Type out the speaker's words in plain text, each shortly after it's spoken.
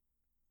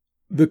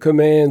The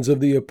commands of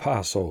the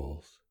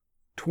apostles.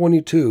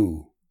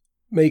 22.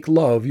 Make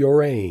love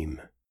your aim.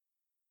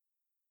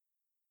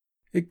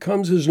 It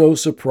comes as no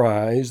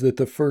surprise that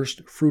the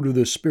first fruit of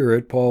the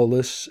Spirit Paul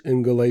lists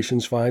in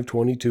Galatians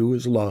 5:22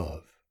 is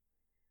love.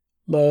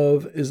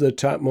 Love is the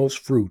topmost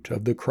fruit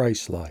of the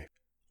Christ life,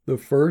 the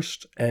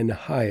first and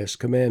highest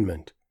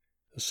commandment,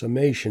 the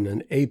summation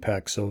and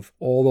apex of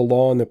all the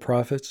law and the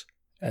prophets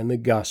and the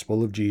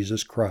gospel of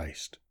Jesus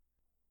Christ.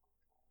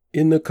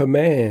 In the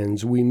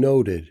commands we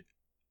noted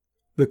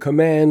the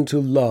command to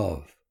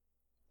love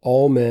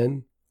all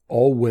men,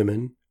 all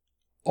women,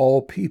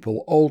 all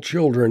people, all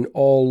children,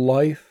 all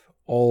life,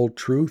 all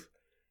truth,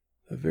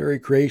 the very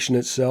creation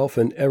itself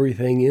and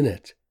everything in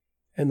it,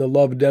 and the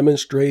love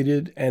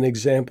demonstrated and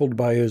exampled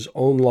by his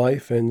own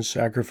life and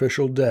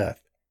sacrificial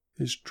death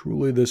is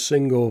truly the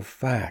single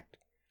fact,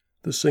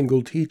 the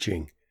single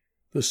teaching,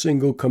 the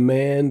single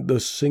command, the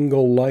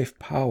single life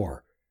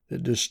power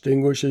that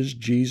distinguishes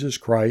Jesus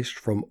Christ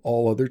from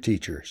all other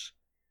teachers.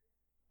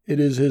 It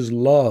is his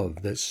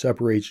love that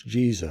separates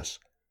Jesus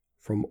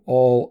from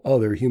all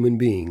other human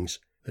beings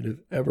that have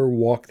ever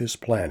walked this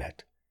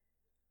planet.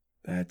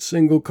 That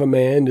single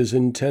command is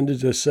intended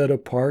to set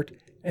apart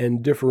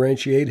and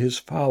differentiate his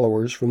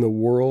followers from the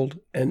world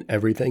and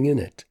everything in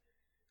it.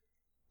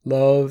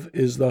 Love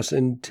is thus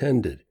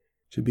intended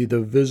to be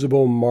the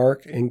visible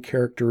mark and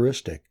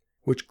characteristic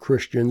which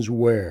Christians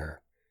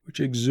wear, which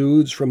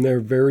exudes from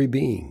their very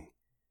being.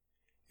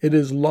 It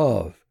is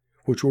love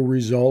which will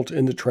result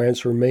in the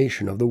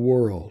transformation of the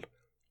world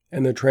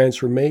and the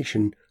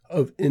transformation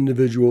of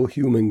individual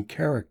human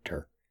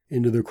character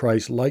into the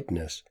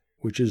Christ-likeness,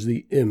 which is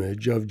the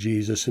image of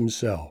Jesus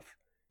himself,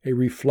 a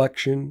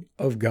reflection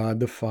of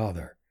God the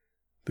Father,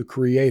 the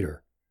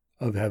Creator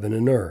of heaven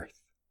and earth.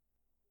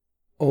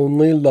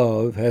 Only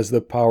love has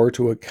the power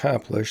to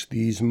accomplish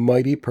these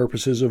mighty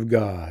purposes of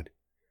God,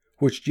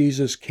 which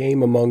Jesus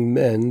came among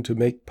men to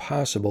make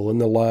possible in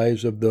the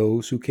lives of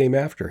those who came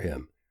after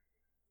him.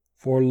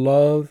 For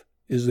love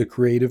is the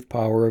creative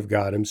power of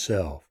God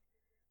himself,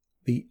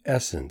 the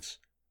essence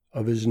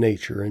of his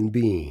nature and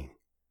being.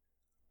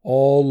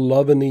 All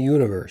love in the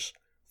universe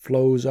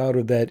flows out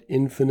of that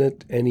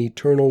infinite and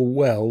eternal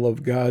well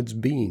of God's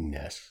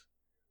beingness.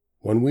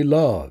 When we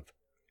love,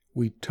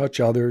 we touch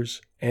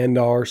others and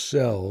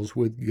ourselves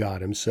with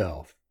God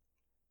himself.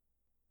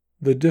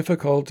 The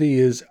difficulty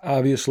is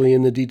obviously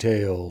in the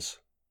details.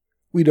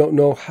 We don't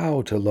know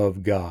how to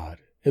love God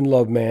and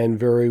love man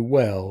very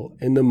well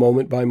in the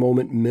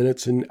moment-by-moment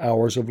minutes and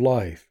hours of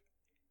life.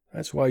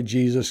 That's why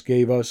Jesus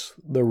gave us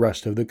the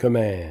rest of the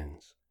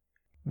commands.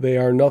 They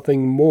are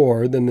nothing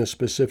more than the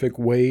specific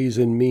ways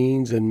and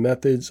means and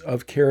methods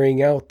of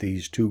carrying out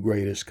these two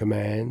greatest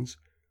commands,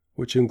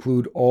 which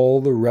include all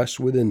the rest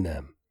within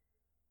them.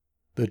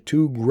 The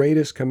two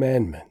greatest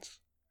commandments,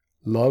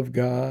 love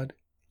God,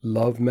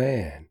 love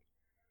man,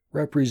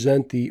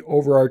 represent the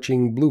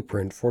overarching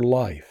blueprint for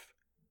life,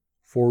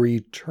 for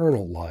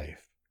eternal life.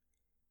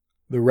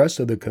 The rest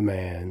of the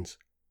commands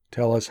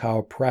tell us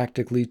how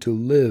practically to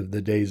live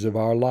the days of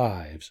our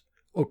lives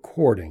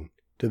according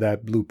to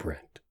that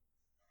blueprint.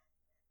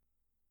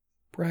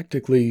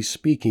 Practically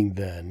speaking,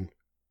 then,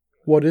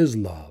 what is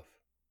love?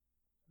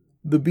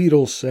 The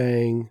Beatles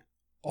sang,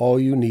 "All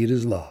you need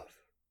is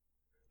love."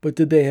 But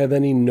did they have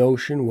any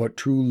notion what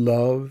true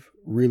love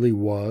really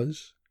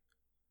was?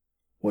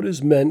 What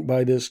is meant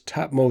by this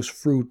topmost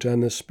fruit on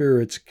the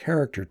Spirit's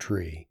character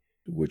tree,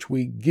 to which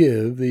we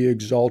give the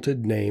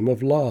exalted name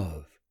of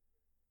love?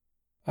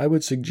 I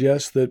would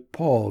suggest that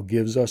Paul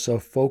gives us a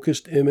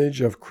focused image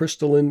of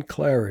crystalline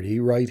clarity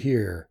right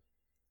here.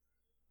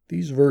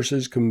 These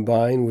verses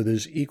combine with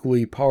his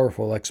equally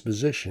powerful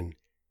exposition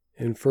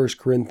in 1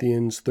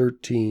 Corinthians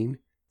 13,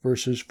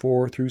 verses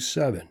 4 through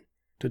 7,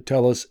 to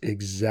tell us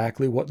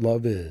exactly what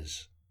love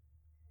is.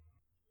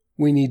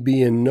 We need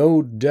be in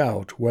no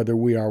doubt whether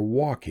we are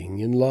walking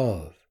in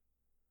love.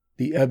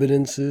 The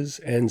evidences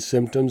and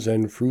symptoms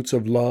and fruits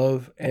of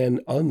love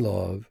and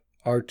unlove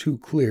are too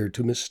clear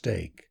to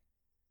mistake.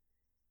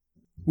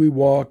 We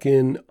walk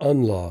in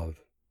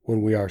unlove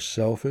when we are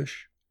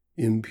selfish,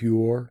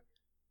 impure,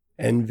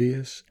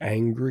 envious,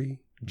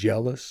 angry,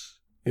 jealous,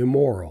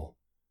 immoral.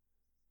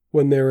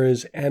 When there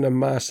is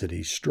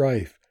animosity,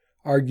 strife,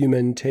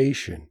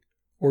 argumentation,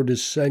 or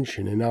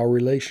dissension in our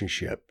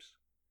relationships.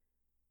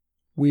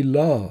 We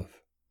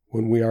love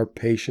when we are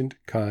patient,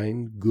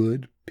 kind,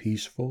 good,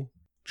 peaceful,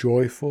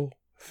 joyful,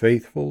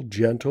 faithful,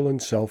 gentle,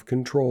 and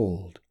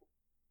self-controlled.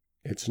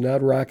 It's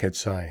not rocket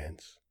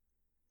science.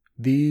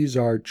 These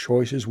are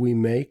choices we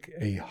make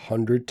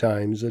 100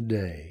 times a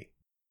day.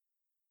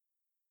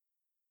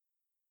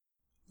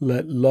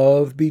 Let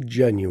love be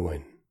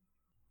genuine.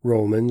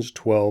 Romans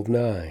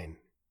 12:9.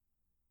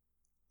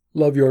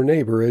 Love your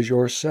neighbor as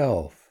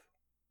yourself.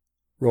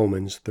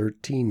 Romans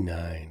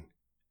 13:9.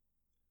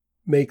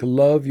 Make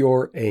love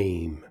your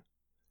aim.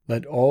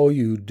 Let all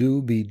you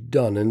do be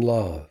done in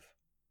love.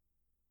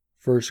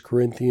 1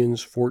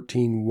 Corinthians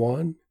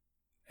 14:1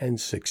 and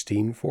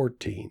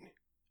 16:14.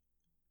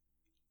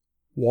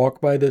 Walk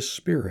by the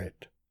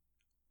Spirit.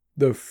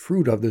 The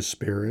fruit of the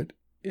Spirit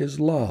is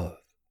love.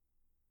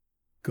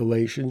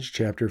 Galatians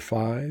chapter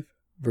 5,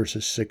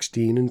 verses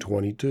 16 and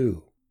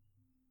 22.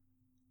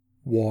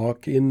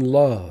 Walk in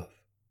love.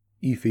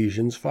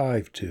 Ephesians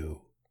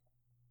 5:2.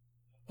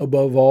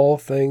 Above all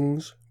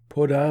things,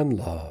 put on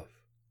love.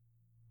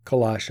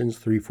 Colossians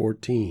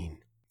 3:14.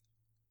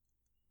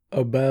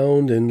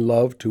 Abound in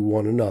love to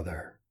one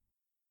another.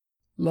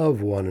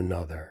 Love one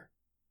another.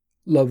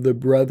 Love the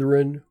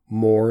brethren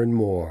more and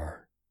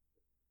more.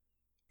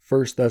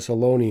 1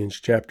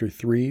 Thessalonians chapter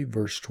 3,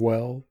 verse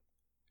 12,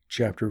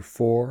 chapter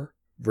 4,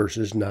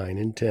 verses 9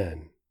 and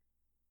 10.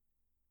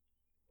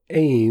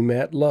 Aim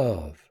at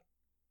love.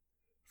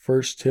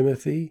 1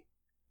 Timothy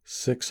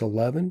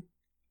 6:11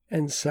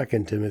 and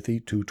 2 Timothy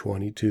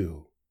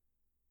 2:22.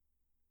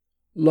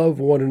 Love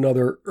one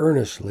another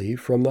earnestly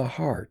from the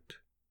heart.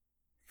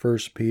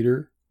 1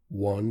 Peter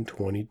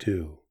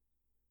 1:22.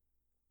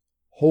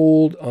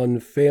 Hold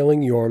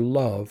unfailing your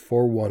love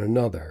for one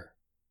another.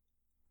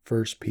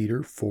 1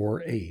 Peter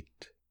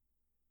 4:8.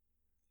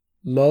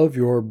 Love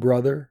your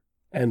brother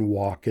and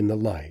walk in the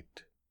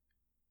light.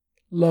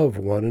 Love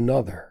one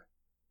another.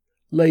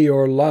 Lay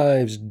your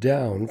lives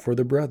down for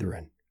the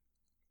brethren.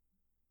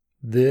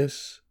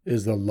 This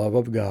is the love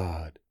of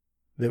God,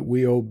 that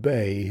we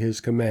obey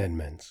his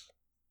commandments.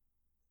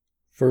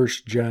 1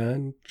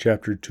 John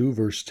chapter 2,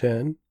 verse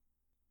 10,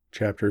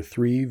 chapter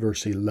 3,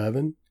 verse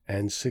 11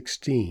 and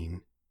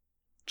 16,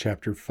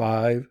 chapter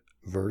 5,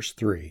 verse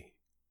 3.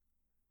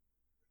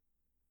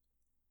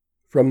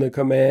 From the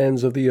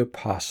Commands of the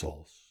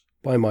Apostles,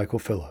 by Michael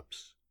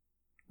Phillips.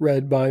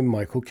 Read by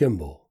Michael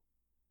Kimball.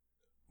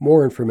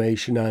 More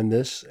information on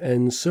this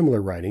and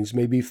similar writings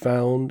may be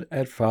found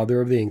at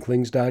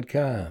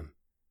fatheroftheinklings.com.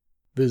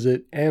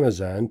 Visit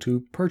Amazon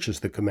to purchase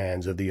the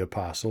Commands of the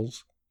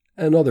Apostles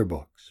and other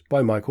books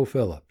by Michael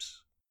Phillips.